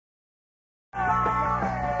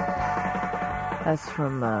That's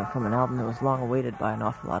from an album that was long awaited by an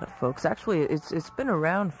awful lot of folks. Actually, it's been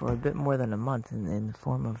around for a bit more than a month in the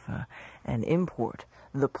form of an import.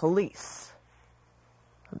 The Police,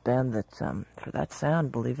 a band that, for that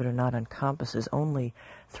sound, believe it or not, encompasses only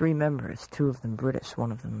 3 members, 2 of them British,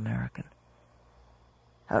 1 of them American.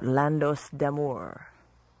 Outlandos d'Amour.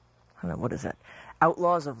 I don't know, what is that?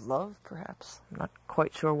 Outlaws of Love, perhaps? I'm not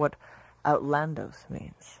quite sure what Outlandos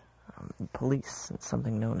means. Police, and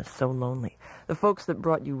something known as So Lonely. The folks that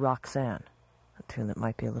brought you Roxanne, a tune that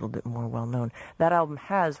might be a little bit more well-known. That album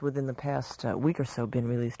has, within the past week or so, been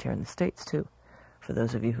released here in the States, too, for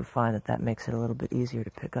those of you who find that makes it a little bit easier to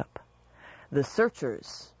pick up. The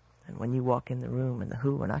Searchers, and When You Walk in the Room, and The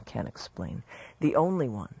Who, and I Can't Explain. The Only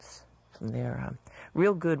Ones, from their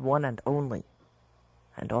real good One and Only,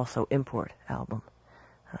 and also import album,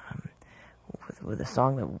 with a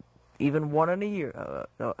song that even won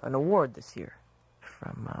an award this year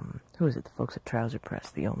from, who is it, the folks at Trouser Press,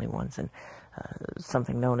 The Only Ones, and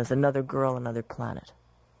something known as Another Girl, Another Planet.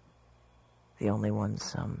 The Only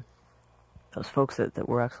Ones, those folks that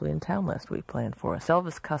were actually in town last week playing for us.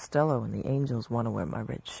 Elvis Costello and the Angels Want to Wear My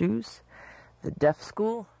Red Shoes. The Deaf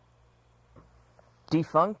School,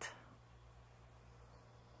 Defunct,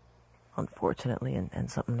 unfortunately,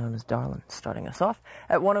 and something known as Darlin', starting us off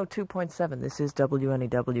at 102.7. This is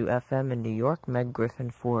WNEW FM in New York. Meg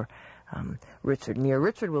Griffin for Richard Near.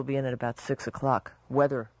 Richard will be in at about 6 o'clock,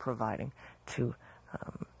 weather providing, to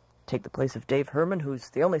take the place of Dave Herman, who's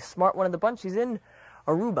the only smart one in the bunch. He's in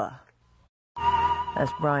Aruba.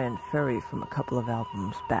 That's Brian Ferry from a couple of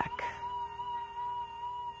albums back.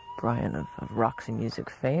 Brian of Roxy Music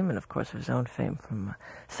fame, and of course of his own fame from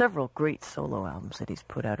several great solo albums that he's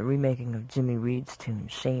put out. A remaking of Jimmy Reed's tune,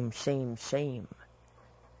 Shame, Shame, Shame.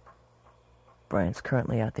 Brian's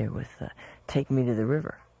currently out there with Take Me to the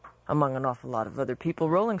River, among an awful lot of other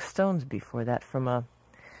people. Rolling Stones before that, from a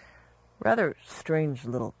rather strange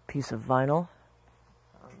little piece of vinyl.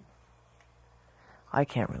 I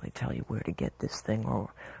can't really tell you where to get this thing,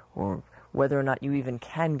 or whether or not you even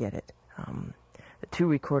can get it. The 2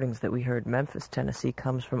 recordings that we heard, Memphis, Tennessee,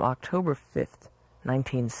 comes from October 5th,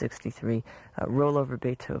 1963, Rollover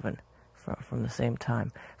Beethoven, from the same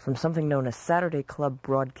time, from something known as Saturday Club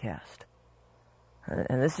Broadcast.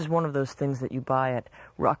 And this is one of those things that you buy at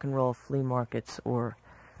rock and roll flea markets or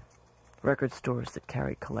record stores that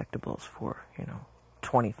carry collectibles for,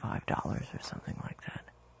 $25 or something like that.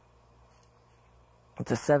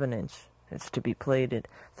 It's a 7-inch. It's to be played at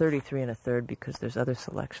 33 1/3 because there's other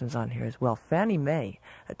selections on here as well. Fannie Mae,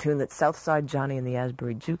 a tune that Southside Johnny and the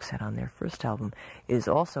Asbury Jukes had on their first album, is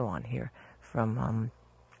also on here from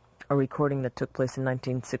a recording that took place in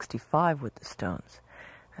 1965 with the Stones.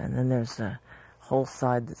 And then there's a whole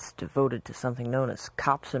side that's devoted to something known as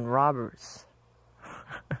Cops and Robbers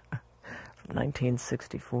from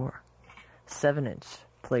 1964. 7-inch,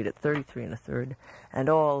 played at 33 1/3, and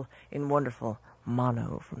all in wonderful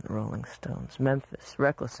mono from the Rolling Stones. Memphis,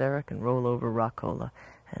 Reckless Eric, and Rollover Rockola,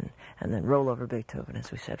 and then Rollover Beethoven,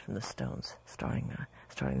 as we said, from the Stones, starting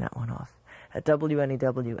that one off at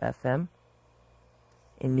WNEW FM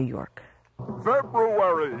in New York.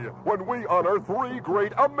 February, when we honor 3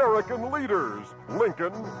 great American leaders,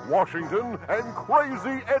 Lincoln, Washington, and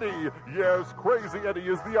Crazy Eddie. Yes, Crazy Eddie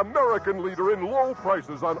is the American leader in low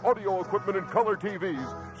prices on audio equipment and color TVs,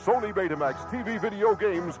 Sony Betamax, TV video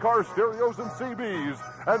games, car stereos, and CBs.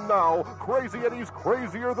 And now, Crazy Eddie's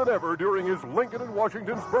crazier than ever during his Lincoln and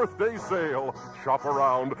Washington's birthday sale. Shop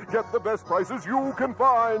around, get the best prices you can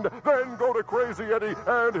find, then go to Crazy Eddie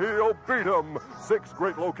and he'll beat 'em. 6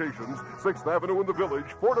 great locations: 6th Avenue in the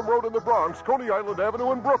Village, Fordham Road in the Bronx, Coney Island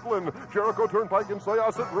Avenue in Brooklyn, Jericho Turnpike in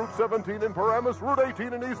Syosset, Route 17 in Paramus, Route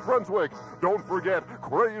 18 in East Brunswick. Don't forget,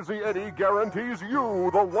 Crazy Eddie guarantees you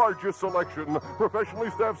the largest selection, professionally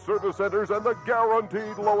staffed service centers, and the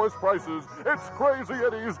guaranteed lowest prices. It's Crazy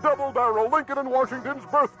Eddie's Double Barrel Lincoln and Washington's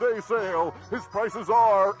birthday sale. His prices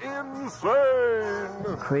are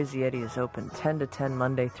insane. Crazy Eddie is open 10 to 10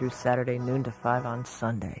 Monday through Saturday, noon to 5 on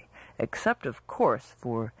Sunday. Except, of course,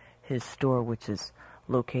 for his store, which is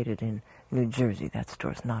located in New Jersey. That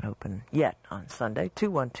store's not open yet on Sunday.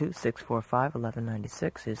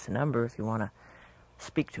 212-645-1196 is the number if you want to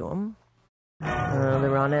speak to him. The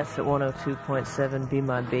Ronettes at 102.7, Be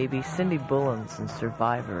My Baby, Cindy Bullens and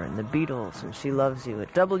Survivor, and the Beatles and She Loves You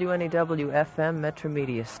at WNEW FM, Metro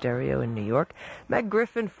Media Stereo in New York. Meg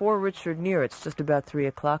Griffin for Richard Near. It's just about 3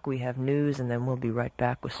 o'clock. We have news, and then we'll be right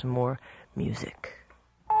back with some more music.